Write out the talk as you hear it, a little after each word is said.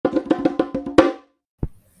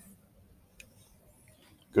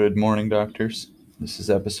Good morning, doctors. This is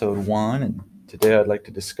episode 1, and today I'd like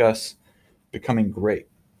to discuss becoming great.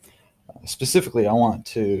 Specifically, I want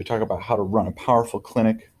to talk about how to run a powerful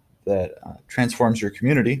clinic that transforms your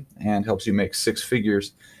community and helps you make six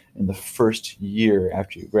figures in the first year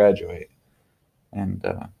after you graduate. And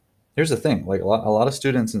here's the thing, like a lot of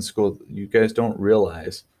students in school, you guys don't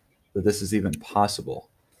realize that this is even possible.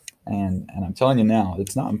 And I'm telling you now,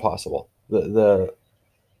 it's not impossible.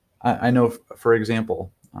 I know, for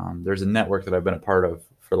example, there's a network that I've been a part of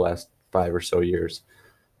for the last 5 or so years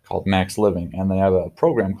called Max Living, and they have a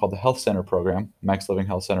program called the Health Center Program, Max Living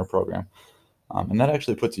Health Center Program, and that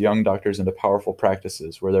actually puts young doctors into powerful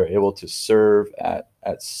practices where they're able to serve at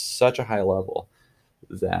such a high level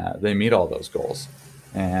that they meet all those goals.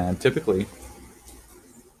 And typically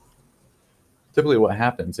what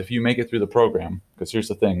happens if you make it through the program, because here's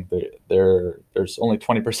the thing, there's only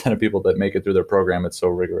 20% of people that make it through their program. It's so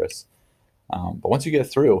rigorous. But once you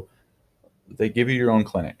get through, they give you your own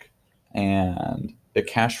clinic, and it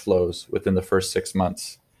cash flows within the first 6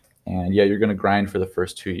 months. And yeah, you're going to grind for the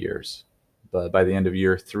first 2 years, but by the end of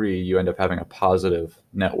year 3, you end up having a positive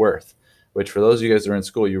net worth. Which, for those of you guys that are in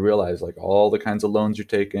school, you realize like all the kinds of loans you're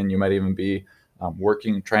taking, you might even be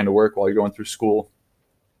trying to work while you're going through school.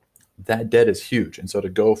 That debt is huge, and so to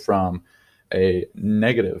go from a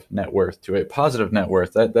negative net worth to a positive net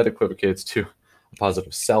worth, that equivocates to a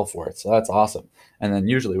positive self worth. So that's awesome. And then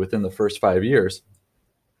usually within the first 5 years,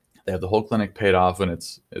 they have the whole clinic paid off and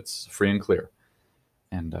it's free and clear.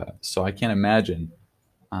 And so I can't imagine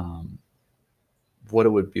um, what it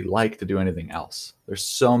would be like to do anything else. There's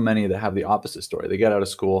so many that have the opposite story. They get out of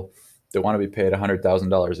school, they want to be paid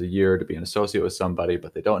 $100,000 a year to be an associate with somebody,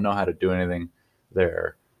 but they don't know how to do anything.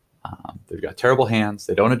 They've got terrible hands.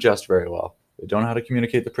 They don't adjust very well. They don't know how to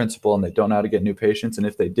communicate the principle, and they don't know how to get new patients. And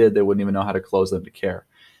if they did, they wouldn't even know how to close them to care.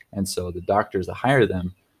 And so the doctors that hire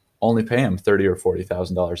them only pay them $30,000 or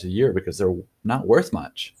 $40,000 a year because they're not worth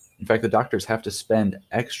much. In fact, the doctors have to spend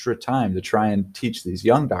extra time to try and teach these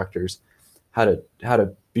young doctors how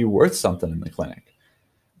to be worth something in the clinic.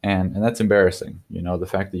 And that's embarrassing. You know, the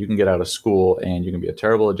fact that you can get out of school and you can be a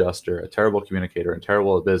terrible adjuster, a terrible communicator, and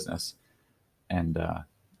terrible at business, and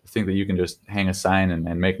think that you can just hang a sign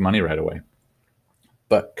and make money right away.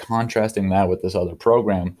 But contrasting that with this other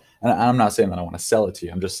program, and I'm not saying that I want to sell it to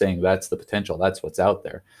you, I'm just saying that's the potential, that's what's out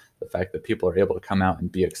there. The fact that people are able to come out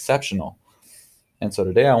and be exceptional. And so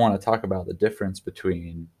today I want to talk about the difference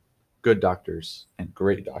between good doctors and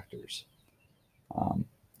great doctors. Um,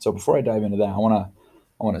 so before I dive into that, I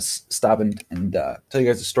want to stop and tell you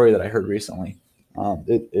guys a story that I heard recently.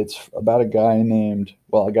 It's about a guy and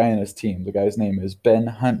his team. The guy's name is Ben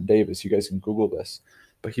Hunt Davis. You guys can Google this.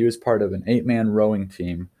 But he was part of an 8-man rowing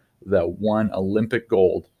team that won Olympic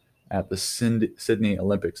gold at the Sydney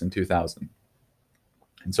Olympics in 2000.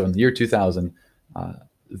 And so in the year 2000,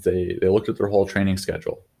 they looked at their whole training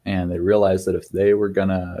schedule, and they realized that if they were going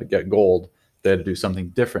to get gold, they had to do something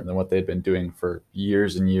different than what they'd been doing for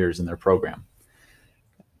years and years in their program.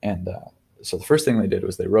 And so the first thing they did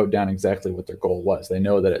was they wrote down exactly what their goal was. They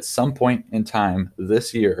know that at some point in time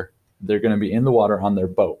this year, they're going to be in the water on their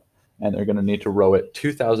boat, and they're going to need to row it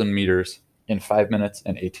 2,000 meters in 5 minutes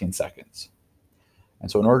and 18 seconds. And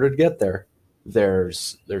so in order to get there,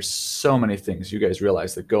 there's so many things you guys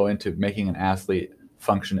realize that go into making an athlete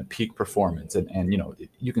function at peak performance. And you know,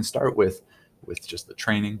 you can start with just the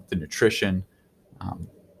training, the nutrition, um,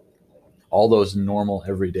 all those normal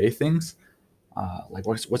everyday things. Like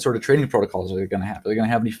what sort of training protocols are they going to have? Are they going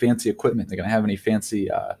to have any fancy equipment? Are they going to have any fancy,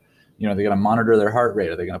 they're going to monitor their heart rate?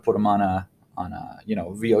 Are they going to put them on a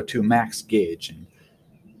VO2 max gauge? And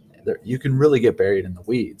you can really get buried in the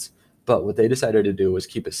weeds. But what they decided to do was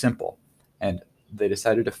keep it simple, and they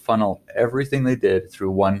decided to funnel everything they did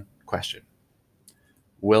through one question: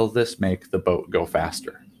 Will this make the boat go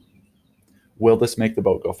faster? Will this make the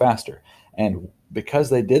boat go faster? And because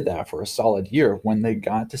they did that for a solid year, when they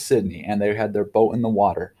got to Sydney and they had their boat in the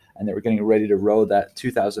water and they were getting ready to row that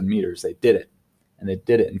 2,000 meters, they did it. And they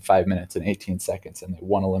did it in 5 minutes and 18 seconds, and they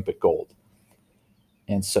won Olympic gold.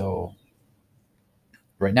 And so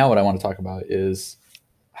right now what I want to talk about is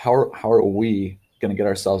how are we going to get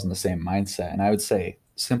ourselves in the same mindset? And I would say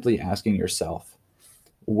simply asking yourself,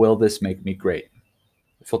 will this make me great?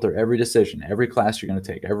 Filter every decision, every class you're going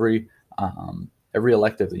to take, every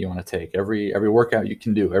elective that you want to take, every workout you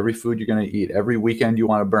can do, every food you're going to eat, every weekend you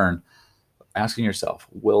want to burn. Asking yourself,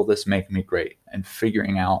 will this make me great? And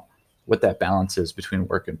figuring out what that balance is between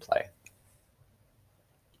work and play.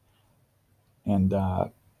 And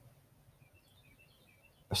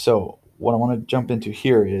so what I want to jump into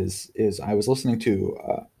here is I was listening to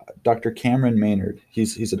Dr. Cameron Maynard.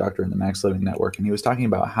 He's a doctor in the Max Living Network, and he was talking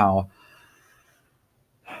about how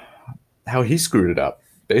he screwed it up,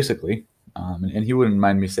 basically. And he wouldn't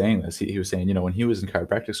mind me saying this. He was saying, when he was in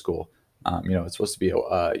chiropractic school, it's supposed to be,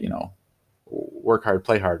 work hard,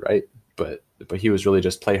 play hard, right? But he was really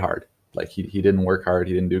just play hard. Like he didn't work hard.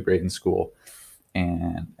 He didn't do great in school.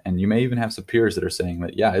 And you may even have some peers that are saying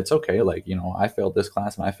that, yeah, it's okay. Like, I failed this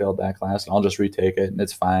class and I failed that class and I'll just retake it and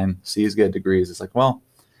it's fine. C's get degrees. It's like, well,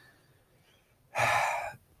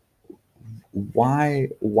 why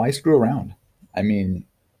screw around? I mean,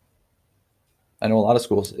 I know a lot of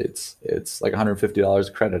schools, it's like $150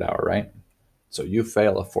 a credit hour, right? So you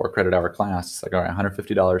fail a 4 credit hour class, it's like, all right,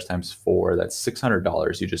 $150 times 4, that's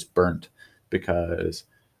 $600 you just burnt because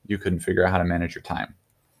you couldn't figure out how to manage your time.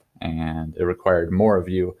 And it required more of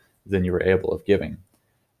you than you were able of giving.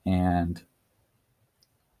 And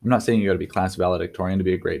I'm not saying you got to be class valedictorian to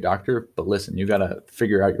be a great doctor, but listen, you got to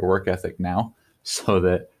figure out your work ethic now so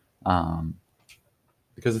that,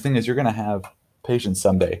 because the thing is, you're going to have patients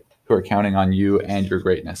someday who are counting on you and your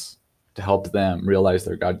greatness to help them realize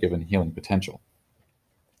their God-given healing potential.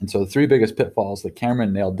 And so the 3 biggest pitfalls that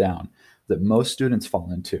Cameron nailed down that most students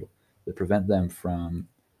fall into that prevent them from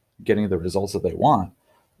getting the results that they want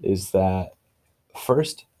is that,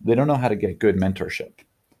 first, they don't know how to get good mentorship.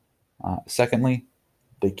 Secondly,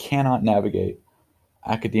 they cannot navigate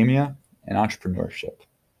academia and entrepreneurship.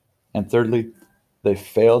 And thirdly, they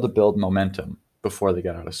fail to build momentum before they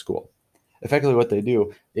get out of school. Effectively, what they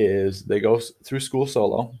do is they go through school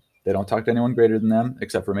solo. They don't talk to anyone greater than them,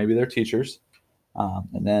 except for maybe their teachers.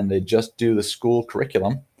 And then they just do the school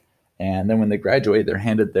curriculum. And then when they graduate, they're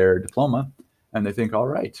handed their diploma and they think, all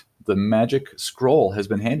right, the magic scroll has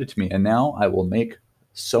been handed to me. And now I will make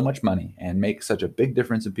so much money and make such a big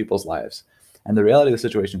difference in people's lives. And the reality of the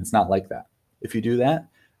situation, it's not like that. If you do that,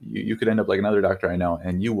 you could end up like another doctor I know,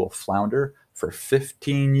 and you will flounder for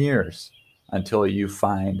 15 years until you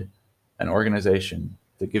find an organization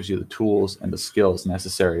that gives you the tools and the skills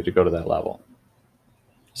necessary to go to that level.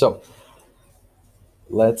 So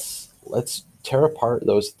let's tear apart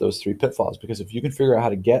those 3 pitfalls, because if you can figure out how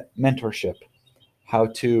to get mentorship, how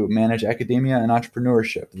to manage academia and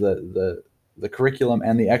entrepreneurship, the curriculum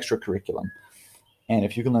and the extracurriculum, and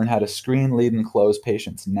if you can learn how to screen, lead, and close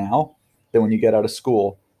patients now, then when you get out of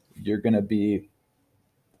school, you're going to be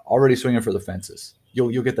already swinging for the fences.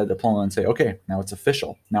 You'll get that diploma and say, okay, now it's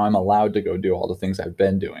official. Now I'm allowed to go do all the things I've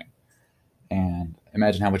been doing. And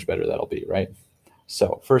imagine how much better that'll be, right?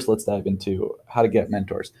 So first, let's dive into how to get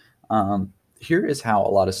mentors. Here is how a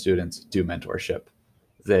lot of students do mentorship.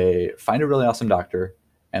 They find a really awesome doctor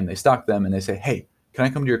and they stalk them and they say, hey, can I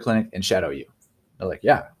come to your clinic and shadow you? They're like,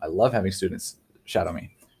 yeah, I love having students shadow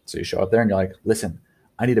me. So you show up there and you're like, listen,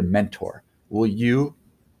 I need a mentor. Will you,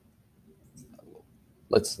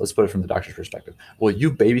 let's put it from the doctor's perspective. Will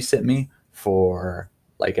you babysit me for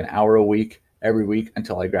like an hour a week, every week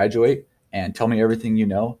until I graduate, and tell me everything you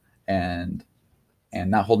know and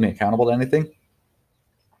not hold me accountable to anything?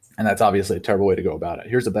 And that's obviously a terrible way to go about it.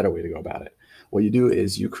 Here's a better way to go about it. What you do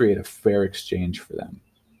is you create a fair exchange for them.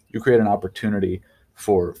 You create an opportunity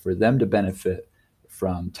for them to benefit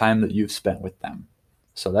from time that you've spent with them.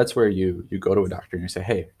 So that's where you go to a doctor and you say,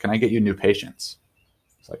 hey, can I get you new patients?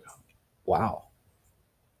 It's like, wow,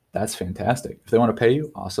 that's fantastic. If they want to pay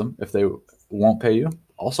you, awesome. If they won't pay you,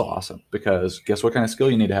 also awesome. Because guess what kind of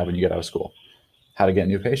skill you need to have when you get out of school? How to get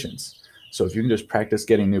new patients. So if you can just practice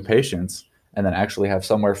getting new patients and then actually have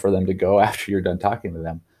somewhere for them to go after you're done talking to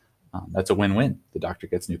them, that's a win-win. The doctor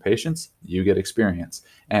gets new patients, you get experience.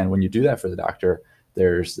 And when you do that for the doctor,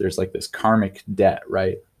 there's like this karmic debt,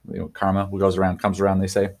 right? Karma goes around, comes around, they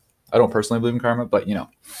say. I don't personally believe in karma, but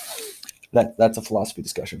that's a philosophy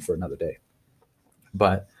discussion for another day.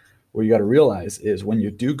 But what you got to realize is when you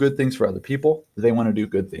do good things for other people, they want to do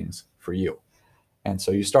good things for you. And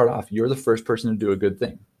so you start off, you're the first person to do a good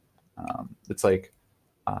thing. It's like,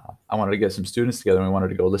 I wanted to get some students together and we wanted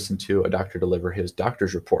to go listen to a doctor deliver his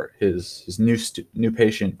doctor's report, his new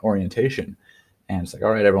patient orientation. And it's like,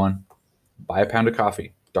 all right, everyone, buy a pound of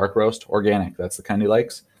coffee, dark roast, organic. That's the kind he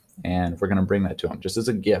likes. And we're going to bring that to him just as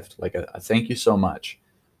a gift, like a thank you so much.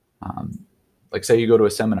 Like say you go to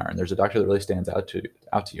a seminar and there's a doctor that really stands out to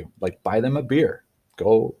you, like buy them a beer,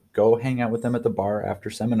 go hang out with them at the bar after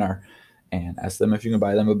seminar and ask them if you can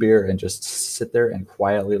buy them a beer and just sit there and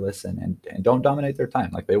quietly listen and don't dominate their time.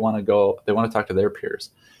 Like they want to talk to their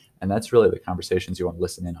peers. And that's really the conversations you want to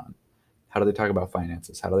listen in on. How do they talk about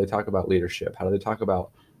finances? How do they talk about leadership? How do they talk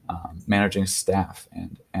about managing staff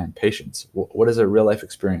and patients? What does a real life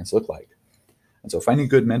experience look like? And so finding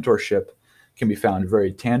good mentorship can be found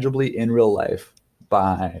very tangibly in real life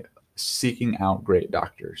by seeking out great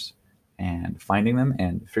doctors and finding them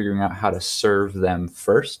and figuring out how to serve them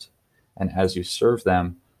first. And as you serve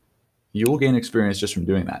them, you will gain experience just from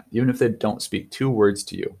doing that. Even if they don't speak 2 words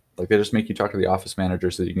to you, like they just make you talk to the office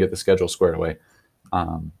manager so that you can get the schedule squared away.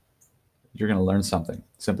 You're going to learn something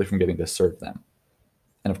simply from getting to serve them.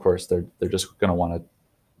 And of course, they're just going to want to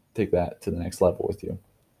take that to the next level with you.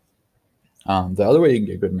 The other way you can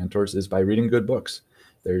get good mentors is by reading good books.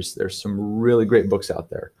 There's some really great books out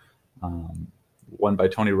there. One by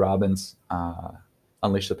Tony Robbins,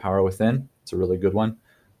 Unleash the Power Within. It's a really good one.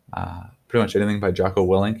 Pretty much anything by Jocko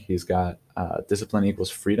Willink. He's got Discipline Equals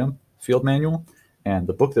Freedom field manual. And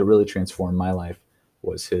the book that really transformed my life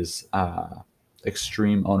was his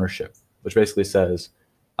Extreme Ownership, which basically says,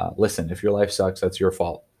 listen, if your life sucks, that's your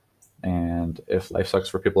fault. And if life sucks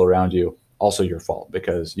for people around you, also your fault,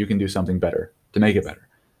 because you can do something better to make it better.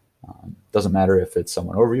 Doesn't matter if it's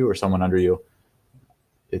someone over you or someone under you.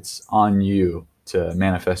 It's on you to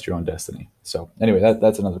manifest your own destiny. So anyway,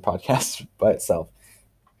 that's another podcast by itself.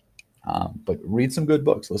 But read some good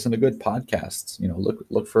books, listen to good podcasts.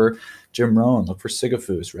 Look for Jim Rohn, look for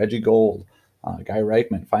Sigafus, Reggie Gold, Guy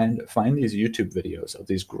Reichman. Find these YouTube videos of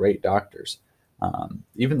these great doctors.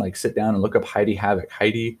 Even like sit down and look up Heidi Havik.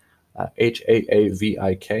 Heidi,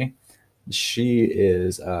 Haavik. She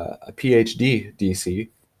is a PhD DC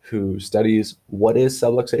who studies what is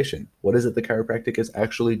subluxation. What is it the chiropractic is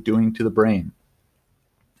actually doing to the brain?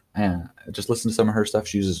 And just listen to some of her stuff.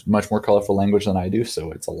 She uses much more colorful language than I do,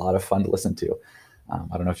 so it's a lot of fun to listen to.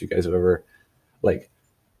 I don't know if you guys have ever, like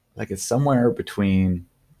it's somewhere between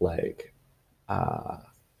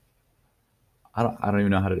I don't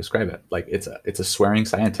even know how to describe it. Like it's a swearing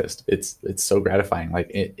scientist. It's so gratifying. Like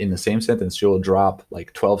in the same sentence, she'll drop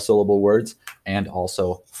like 12 syllable words and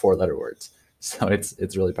also 4-letter words. So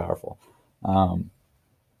it's really powerful.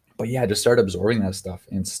 But yeah, just start absorbing that stuff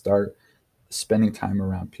and start spending time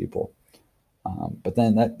around people. But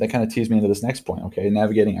then that kind of tees me into this next point. Okay,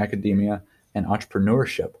 navigating academia and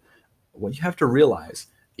entrepreneurship. What you have to realize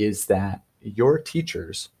is that your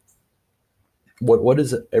teachers, what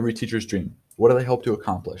is every teacher's dream? What do they hope to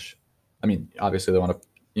accomplish? I mean, obviously they want to,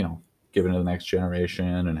 give it to the next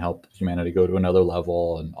generation and help humanity go to another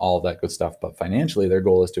level and all of that good stuff. But financially, their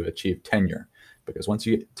goal is to achieve tenure, because once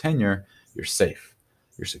you get tenure, you're safe,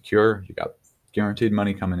 you're secure, you got guaranteed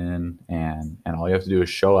money coming in, and all you have to do is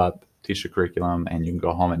show up, teach the curriculum, and you can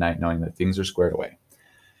go home at night knowing that things are squared away.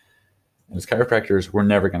 And as chiropractors, we're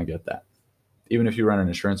never going to get that. Even if you run an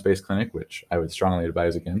insurance-based clinic, which I would strongly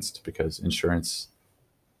advise against, because insurance,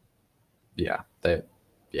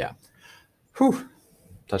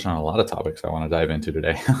 touch on a lot of topics I want to dive into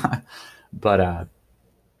today. But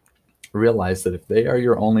realize that if they are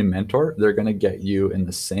your only mentor, they're going to get you in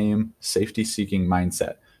the same safety-seeking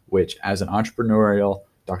mindset, which as an entrepreneurial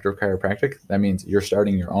doctor of chiropractic, that means you're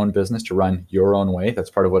starting your own business to run your own way. That's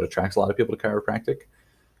part of what attracts a lot of people to chiropractic.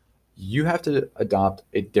 You have to adopt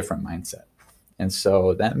a different mindset. And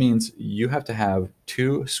so that means you have to have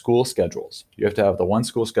 2 school schedules. You have to have the one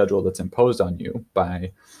school schedule that's imposed on you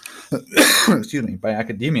by, by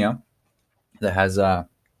academia, that has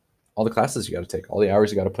all the classes you got to take, all the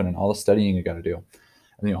hours you got to put in, all the studying you got to do. And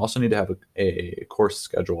then you also need to have a course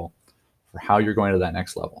schedule for how you're going to that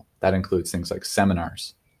next level. That includes things like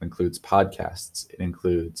seminars, it includes podcasts, it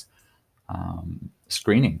includes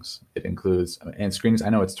screenings, and screenings. I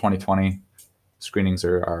know it's 2020. Screenings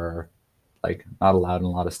are like not allowed in a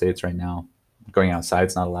lot of states right now. Going outside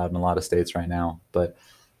is not allowed in a lot of states right now. But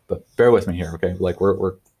bear with me here, okay? Like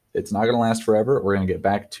we're it's not going to last forever. We're going to get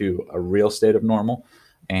back to a real state of normal,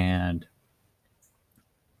 and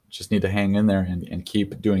just need to hang in there and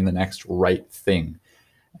keep doing the next right thing.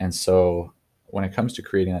 And so when it comes to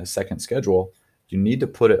creating a second schedule, you need to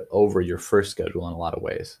put it over your first schedule in a lot of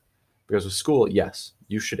ways. Because with school, yes,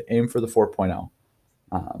 you should aim for the 4.0.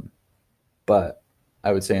 But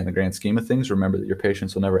I would say in the grand scheme of things, remember that your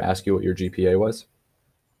patients will never ask you what your GPA was.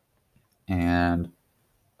 And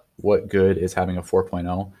what good is having a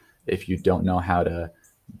 4.0 if you don't know how to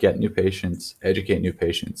get new patients, educate new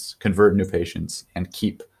patients, convert new patients, and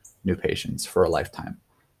keep new patients for a lifetime,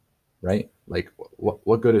 right? Like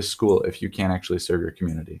what good is school if you can't actually serve your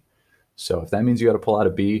community? So if that means you got to pull out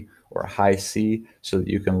a B or a high C so that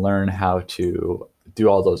you can learn how to do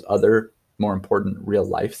all those other more important real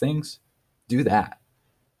life things, do that.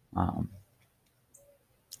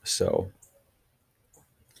 So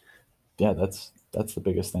yeah, that's the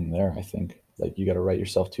biggest thing there. I think like you got to write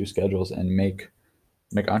yourself 2 schedules and make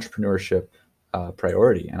entrepreneurship a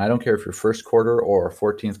priority. And I don't care if you're first quarter or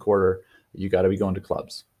 14th quarter, you got to be going to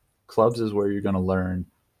clubs. Clubs is where you're going to learn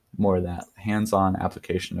more of that hands-on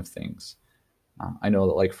application of things. I know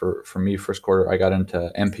that like for me, first quarter, I got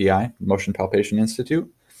into MPI, Motion Palpation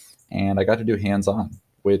Institute, and I got to do hands-on,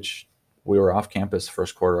 which we were off campus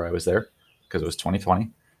first quarter I was there because it was 2020,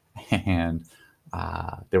 and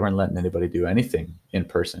they weren't letting anybody do anything in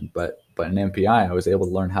person. But in MPI, I was able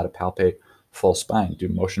to learn how to palpate full spine, do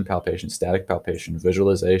motion palpation, static palpation,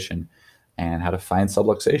 visualization, and how to find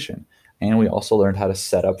subluxation. And we also learned how to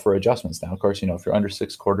set up for adjustments. Now, of course, if you're under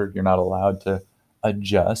six quarter, you're not allowed to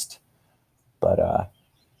adjust. But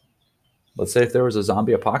let's say if there was a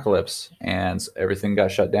zombie apocalypse and everything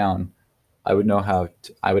got shut down, I would know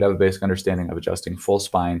I would have a basic understanding of adjusting full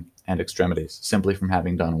spine and extremities simply from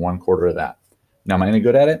having done one quarter of that. Now, am I any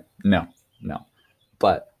good at it? No, no.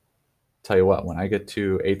 But tell you what, when I get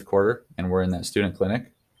to eighth quarter and we're in that student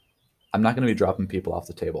clinic, I'm not going to be dropping people off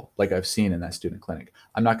the table like I've seen in that student clinic.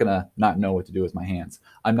 I'm not going to not know what to do with my hands.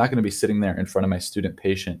 I'm not going to be sitting there in front of my student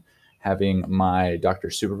patient having my doctor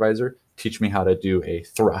supervisor teach me how to do a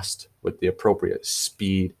thrust with the appropriate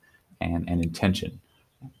speed and intention,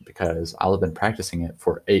 because I'll have been practicing it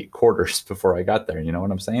for 8 quarters before I got there. You know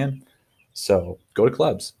what I'm saying? So go to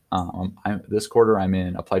clubs. This quarter, I'm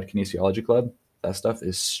in Applied Kinesiology Club. That stuff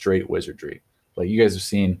is straight wizardry. Like you guys have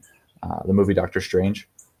seen the movie Doctor Strange,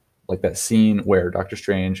 like that scene where Doctor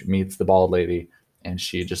Strange meets the bald lady and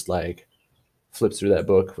she just like flips through that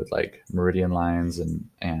book with like meridian lines and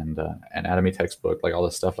anatomy textbook, like all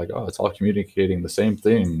this stuff, like, oh, it's all communicating the same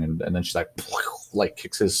thing. And then she's like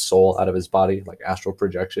kicks his soul out of his body, like astral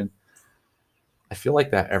projection. I feel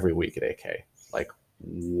like that every week at AK. Like,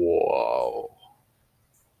 whoa.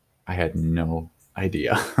 I had no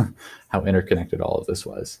idea how interconnected all of this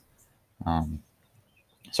was.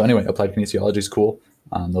 So anyway, applied kinesiology is cool.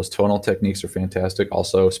 Those tonal techniques are fantastic.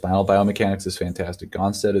 Also, spinal biomechanics is fantastic.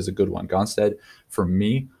 Gonstead is a good one. Gonstead, for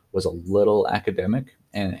me, was a little academic.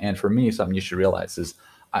 And for me, something you should realize is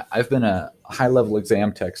I've been a high-level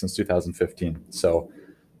exam tech since 2015. So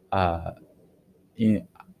I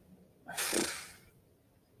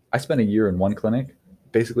spent a year in one clinic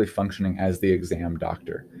basically functioning as the exam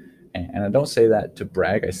doctor. And I don't say that to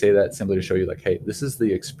brag. I say that simply to show you, like, hey, this is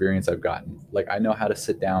the experience I've gotten. Like, I know how to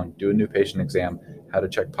sit down, do a new patient exam, how to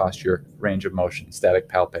check posture, range of motion, static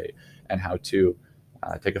palpate, and how to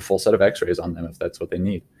take a full set of x-rays on them if that's what they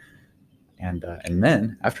need. And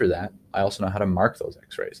then after that, I also know how to mark those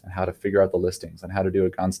x-rays and how to figure out the listings and how to do a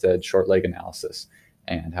Gonstead short leg analysis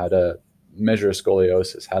and how to measure a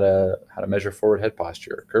scoliosis, how to measure forward head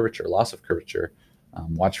posture, curvature, loss of curvature,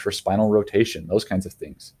 watch for spinal rotation, those kinds of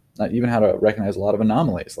things. Even how to recognize a lot of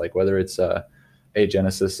anomalies, like whether it's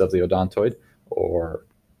agenesis of the odontoid or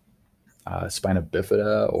spina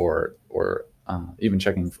bifida or even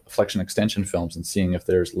checking flexion extension films and seeing if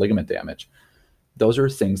there's ligament damage. Those are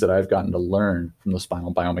things that I've gotten to learn from the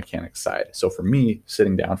spinal biomechanics side. So for me,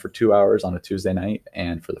 sitting down for 2 hours on a Tuesday night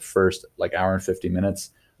and for the first like hour and 50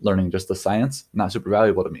 minutes learning just the science, not super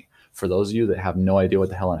valuable to me. For those of you that have no idea what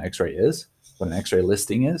the hell an x-ray is, what an x-ray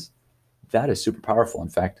listing is, that is super powerful. In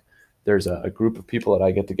fact, there's a group of people that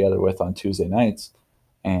I get together with on Tuesday nights,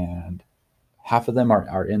 and half of them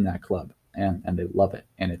are in that club, and they love it.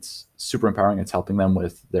 And it's super empowering. It's helping them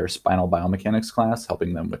with their spinal biomechanics class,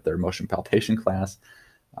 helping them with their motion palpation class.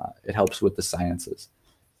 It helps with the sciences.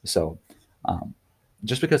 So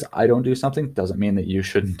just because I don't do something doesn't mean that you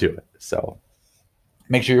shouldn't do it. So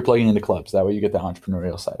make sure you're plugging into clubs. That way you get the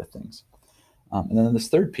entrepreneurial side of things. And then this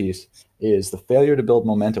third piece is the failure to build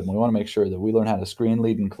momentum. We want to make sure that we learn how to screen,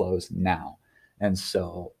 lead, and close now. And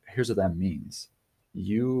so here's what that means.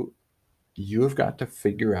 You've got to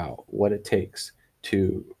figure out what it takes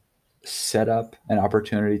to set up an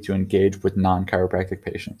opportunity to engage with non-chiropractic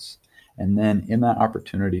patients. And then in that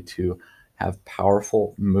opportunity to have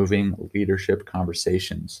powerful, moving leadership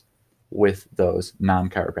conversations with those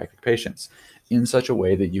non-chiropractic patients in such a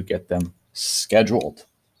way that you get them scheduled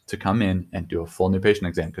to come in and do a full new patient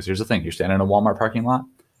exam. Because here's the thing, you're standing in a Walmart parking lot,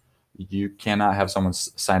 you cannot have someone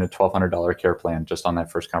sign a $1,200 care plan just on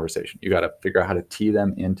that first conversation. You got to figure out how to tee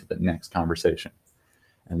them into the next conversation.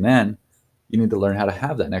 And then you need to learn how to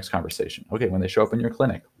have that next conversation. Okay, when they show up in your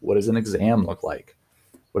clinic, what does an exam look like?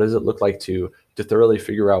 What does it look like to thoroughly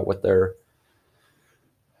figure out what their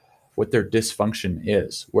dysfunction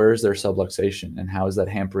is? Where is their subluxation, and how is that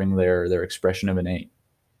hampering their expression of innate?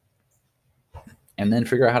 And then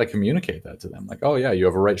figure out how to communicate that to them. Like, oh yeah, you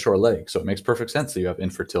have a right short leg, so it makes perfect sense that you have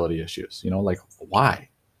infertility issues. Like, why?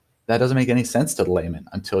 That doesn't make any sense to the layman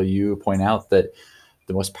until you point out that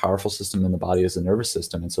the most powerful system in the body is the nervous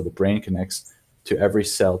system. And so the brain connects to every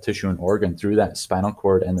cell, tissue, and organ through that spinal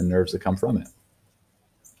cord and the nerves that come from it.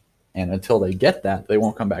 And until they get that, they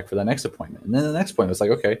won't come back for the next appointment. And then the next appointment is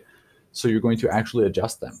like, okay, so you're going to actually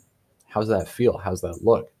adjust them. how's that feel? How's that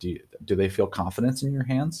look? Do they feel confidence in your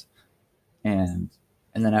hands? And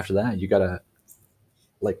then after that, you gotta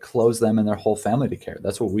like close them and their whole family to care.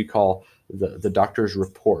 That's what we call the doctor's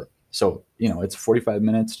report. So, it's 45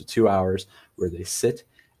 minutes to 2 hours where they sit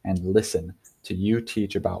and listen to you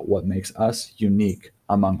teach about what makes us unique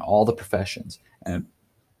among all the professions and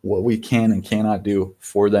what we can and cannot do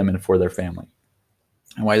for them and for their family,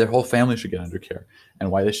 and why their whole family should get under care and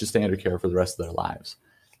why they should stay under care for the rest of their lives.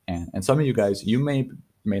 And some of you guys, you may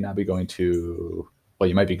not be going to, well,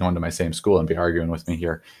 you might be going to my same school and be arguing with me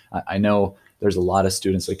here. I know there's a lot of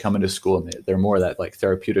students that come into school and they're more that like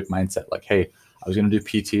therapeutic mindset, like, hey, I was going to do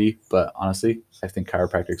PT, but honestly, I think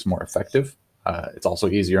chiropractic is more effective. It's also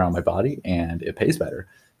easier on my body and it pays better.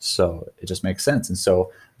 So it just makes sense. And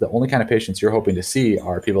so the only kind of patients you're hoping to see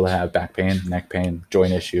are people that have back pain, neck pain,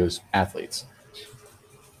 joint issues, athletes.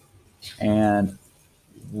 And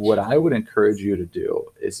what I would encourage you to do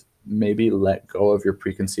is maybe let go of your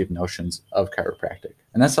preconceived notions of chiropractic.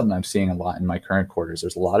 And that's something I'm seeing a lot in my current quarters.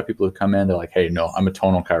 There's a lot of people who come in, they're like, hey, no, I'm a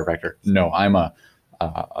tonal chiropractor. No, I'm a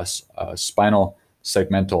spinal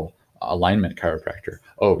segmental alignment chiropractor.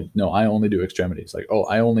 Oh, no, I only do extremities. Like, oh,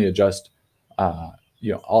 I only adjust,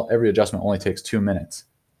 every adjustment only takes 2 minutes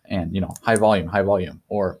and, high volume.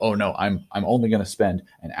 Or, oh no, I'm only going to spend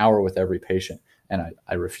an hour with every patient. And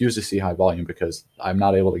I refuse to see high volume because I'm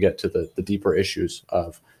not able to get to the deeper issues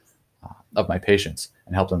of my patients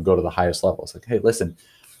and help them go to the highest levels. Like, hey, listen,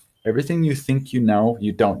 everything you think you know,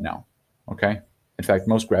 you don't know. Okay. In fact,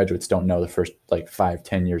 most graduates don't know the first like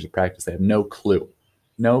 5-10 years of practice. They have no clue.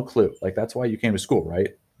 Like, that's why you came to school, right?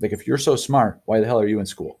 Like, if you're so smart, why the hell are you in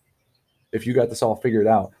school? If you got this all figured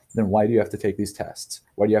out, then why do you have to take these tests?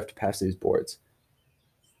 Why do you have to pass these boards?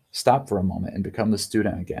 Stop for a moment and become the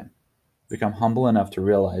student again. Become humble enough to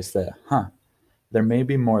realize that, there may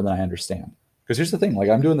be more than I understand. Because here's the thing, like,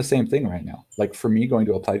 I'm doing the same thing right now. Like, for me, going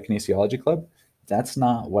to Applied Kinesiology Club, that's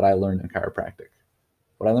not what I learned in chiropractic.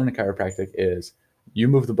 What I learned in chiropractic is you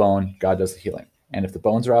move the bone, God does the healing. And if the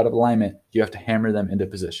bones are out of alignment, you have to hammer them into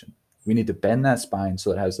position. We need to bend that spine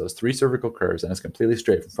so it has those 3 cervical curves and it's completely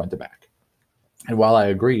straight from front to back. And while I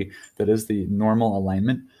agree that is the normal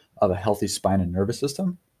alignment of a healthy spine and nervous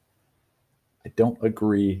system, I don't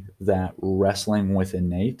agree that wrestling with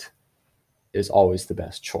innate is always the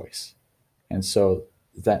best choice. And so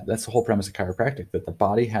that's the whole premise of chiropractic, that the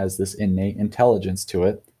body has this innate intelligence to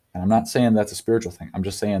it. And I'm not saying that's a spiritual thing. I'm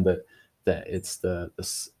just saying that it's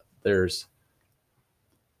there's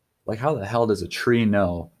like, how the hell does a tree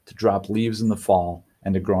know to drop leaves in the fall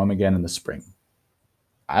and to grow them again in the spring?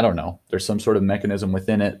 I don't know. There's some sort of mechanism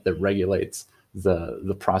within it that regulates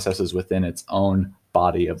the processes within its own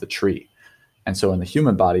body of the tree. And so in the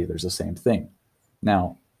human body, there's the same thing.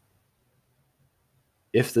 Now,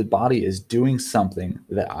 if the body is doing something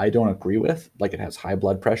that I don't agree with, like it has high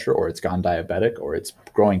blood pressure or it's gone diabetic or it's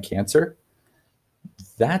growing cancer,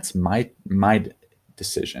 that's my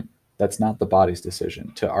decision. That's not the body's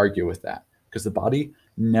decision to argue with that, because the body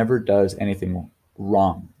never does anything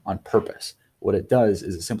wrong on purpose. What it does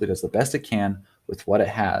is it simply does the best it can with what it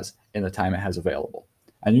has in the time it has available.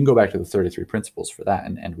 And you can go back to the 33 principles for that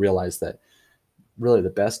and realize that really the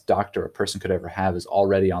best doctor a person could ever have is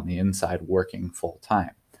already on the inside working full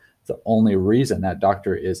time. The only reason that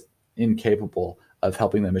doctor is incapable of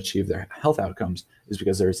helping them achieve their health outcomes is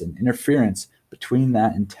because there's an interference between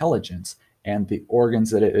that intelligence and the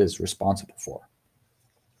organs that it is responsible for.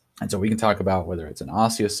 And so we can talk about whether it's an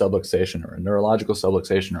osseous subluxation or a neurological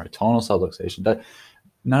subluxation or a tonal subluxation.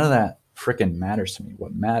 None of that freaking matters to me.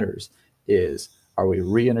 What matters is, are we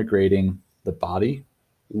reintegrating the body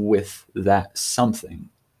with that something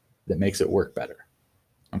that makes it work better?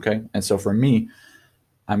 Okay. And so for me,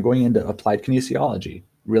 I'm going into applied kinesiology,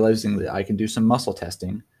 realizing that I can do some muscle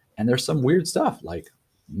testing, and there's some weird stuff like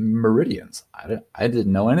meridians. I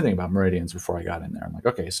didn't know anything about meridians before I got in there. I'm like,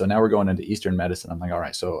 okay, so now we're going into Eastern medicine. I'm like, all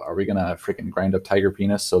right, so are we going to freaking grind up tiger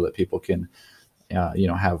penis so that people can,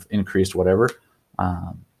 have increased whatever?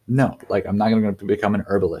 No, like, I'm not going to become an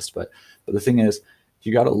herbalist, but the thing is,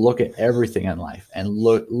 you got to look at everything in life and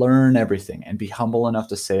learn everything and be humble enough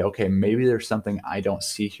to say, okay, maybe there's something I don't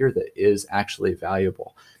see here that is actually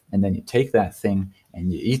valuable. And then you take that thing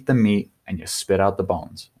and you eat the meat and you spit out the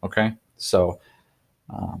bones. Okay. So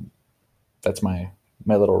that's my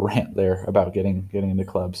little rant there about getting into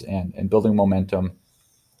clubs and building momentum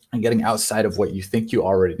and getting outside of what you think you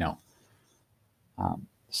already know.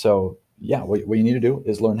 So yeah, what you need to do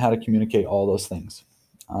is learn how to communicate all those things.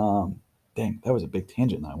 Dang, that was a big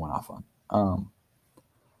tangent that I went off on.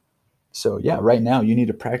 So yeah, right now you need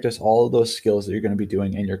to practice all of those skills that you're going to be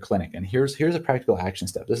doing in your clinic. And here's a practical action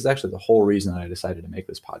step. This is actually the whole reason that I decided to make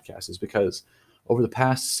this podcast, is because over the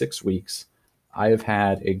past 6 weeks, I have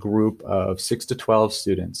had a group of 6 to 12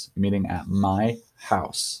 students meeting at my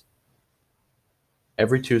house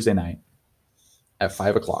every Tuesday night at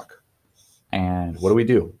 5 o'clock. And what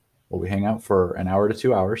do? Well, we hang out for an hour to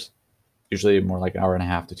 2 hours, usually more like an hour and a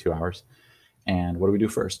half to 2 hours. And what do we do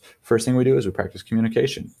first? First thing we do is we practice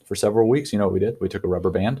communication. For several weeks, you know what we did? We took a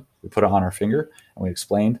rubber band, we put it on our finger, and we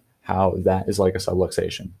explained how that is like a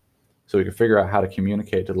subluxation. So we could figure out how to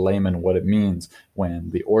communicate to the layman what it means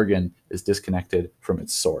when the organ is disconnected from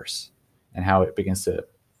its source and how it begins to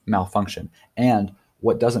malfunction and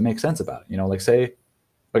what doesn't make sense about it. You know, like say,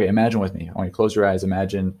 okay, imagine with me. I want you to close your eyes.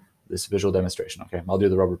 Imagine this visual demonstration. Okay, I'll do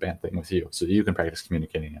the rubber band thing with you so that you can practice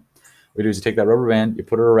communicating it. What you do is you take that rubber band, you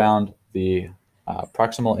put it around the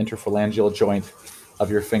proximal interphalangeal joint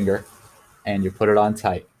of your finger, and you put it on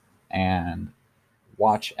tight, and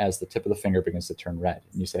watch as the tip of the finger begins to turn red.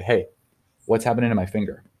 And you say, hey, what's happening to my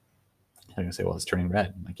finger? And you're going to say, well, it's turning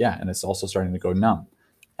red. I'm like, yeah, and it's also starting to go numb.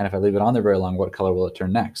 And if I leave it on there very long, what color will it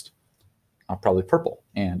turn next? Probably purple,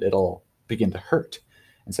 and it'll begin to hurt.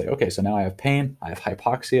 And say, okay, so now I have pain, I have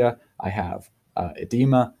hypoxia, I have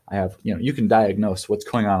edema, I have, you can diagnose what's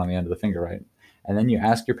going on the end of the finger, right? And then you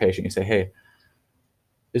ask your patient, you say, hey,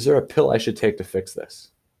 is there a pill I should take to fix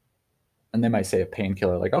this? And they might say a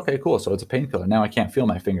painkiller, like, okay, cool, so it's a painkiller. Now I can't feel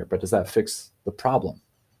my finger, but does that fix the problem?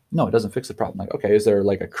 No, it doesn't fix the problem. Like, okay, is there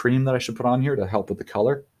like a cream that I should put on here to help with the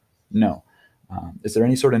color? No. Is there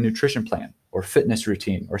any sort of nutrition plan or fitness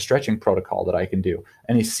routine or stretching protocol that I can do?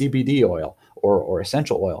 Any CBD oil or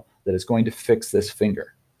essential oil that is going to fix this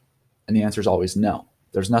finger? And the answer is always no.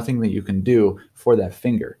 There's nothing that you can do for that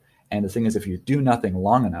finger. And the thing is, if you do nothing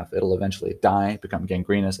long enough, it'll eventually die, become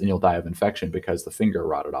gangrenous, and you'll die of infection because the finger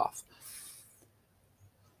rotted off.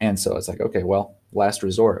 And so it's like, okay, well, last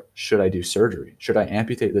resort, should I do surgery? Should I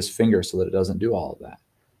amputate this finger so that it doesn't do all of that?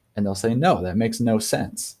 And they'll say, no, that makes no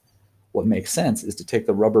sense. What makes sense is to take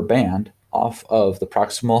the rubber band off of the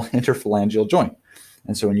proximal interphalangeal joint.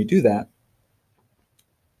 And so when you do that,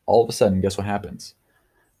 all of a sudden, guess what happens?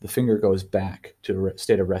 The finger goes back to a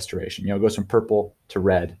state of restoration. It goes from purple to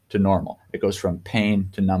red to normal. It goes from pain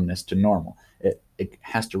to numbness to normal. It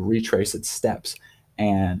has to retrace its steps,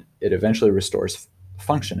 and it eventually restores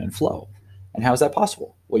function and flow. And how is that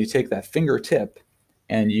possible? Well, you take that fingertip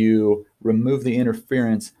and you remove the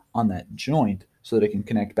interference on that joint so that it can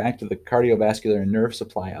connect back to the cardiovascular nerve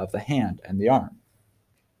supply of the hand and the arm.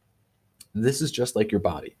 This is just like your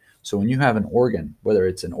body. So when you have an organ, whether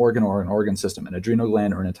it's an organ or an organ system, an adrenal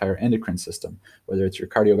gland or an entire endocrine system, whether it's your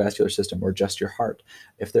cardiovascular system or just your heart,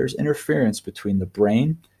 if there's interference between the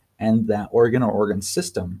brain and that organ or organ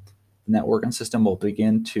system, then that organ system will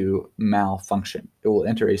begin to malfunction. It will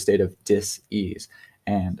enter a state of dis-ease,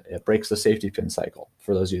 and it breaks the safety pin cycle,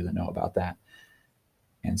 for those of you that know about that.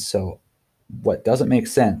 And so what doesn't make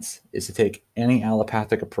sense is to take any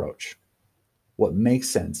allopathic approach. What makes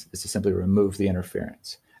sense is to simply remove the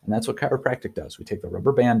interference. And that's what chiropractic does. We take the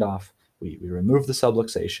rubber band off, we remove the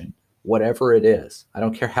subluxation, whatever it is. I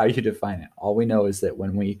don't care how you define it. All we know is that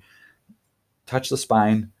when we touch the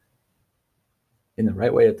spine in the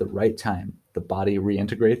right way at the right time, the body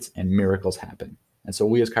reintegrates and miracles happen. And so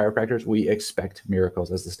we as chiropractors, we expect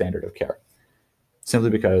miracles as the standard of care, simply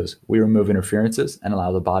because we remove interferences and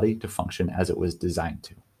allow the body to function as it was designed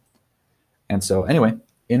to. And so anyway,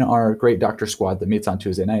 in our great doctor squad that meets on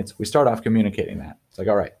Tuesday nights, we start off communicating that. It's like,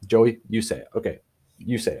 all right, Joey, you say it. Okay,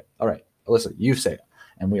 you say it. All right, Alyssa, you say it.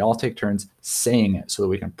 And we all take turns saying it so that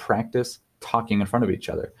we can practice talking in front of each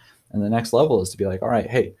other. And the next level is to be like, all right,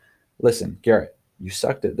 hey, listen, Garrett, you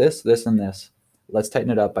sucked at this, this, and this. Let's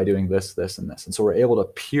tighten it up by doing this, this, and this. And so we're able to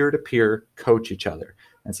peer-to-peer coach each other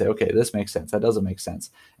and say, okay, this makes sense. That doesn't make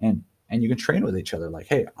sense. And you can train with each other. Like,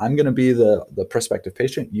 hey, I'm going to be the prospective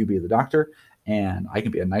patient. You be the doctor. And I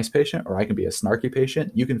can be a nice patient or I can be a snarky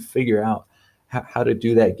patient. You can figure out how to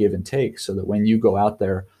do that give and take so that when you go out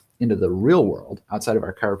there into the real world, outside of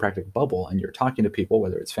our chiropractic bubble, and you're talking to people,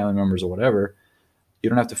 whether it's family members or whatever, you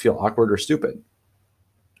don't have to feel awkward or stupid.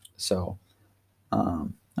 So,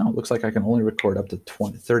 it looks like I can only record up to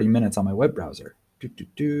 30 minutes on my web browser.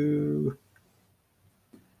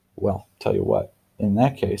 Well, tell you what, in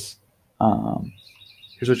that case,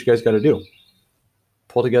 here's what you guys got to do.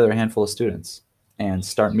 Pull together a handful of students and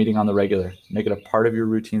start meeting on the regular. Make it a part of your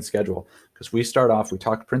routine schedule. Because we start off, we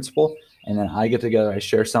talk principle, and then I get together, I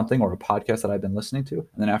share something or a podcast that I've been listening to. And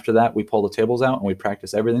then after that, we pull the tables out and we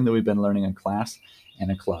practice everything that we've been learning in class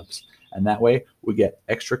and in clubs. And that way, we get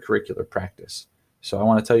extracurricular practice. So I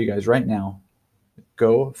want to tell you guys right now,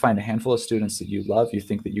 Go find a handful of students that you love, you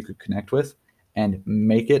think that you could connect with, and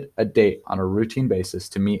make it a date on a routine basis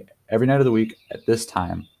to meet every night of the week at this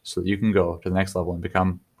time so that you can go to the next level and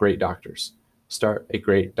become great doctors. Start a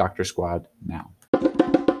great doctor squad now.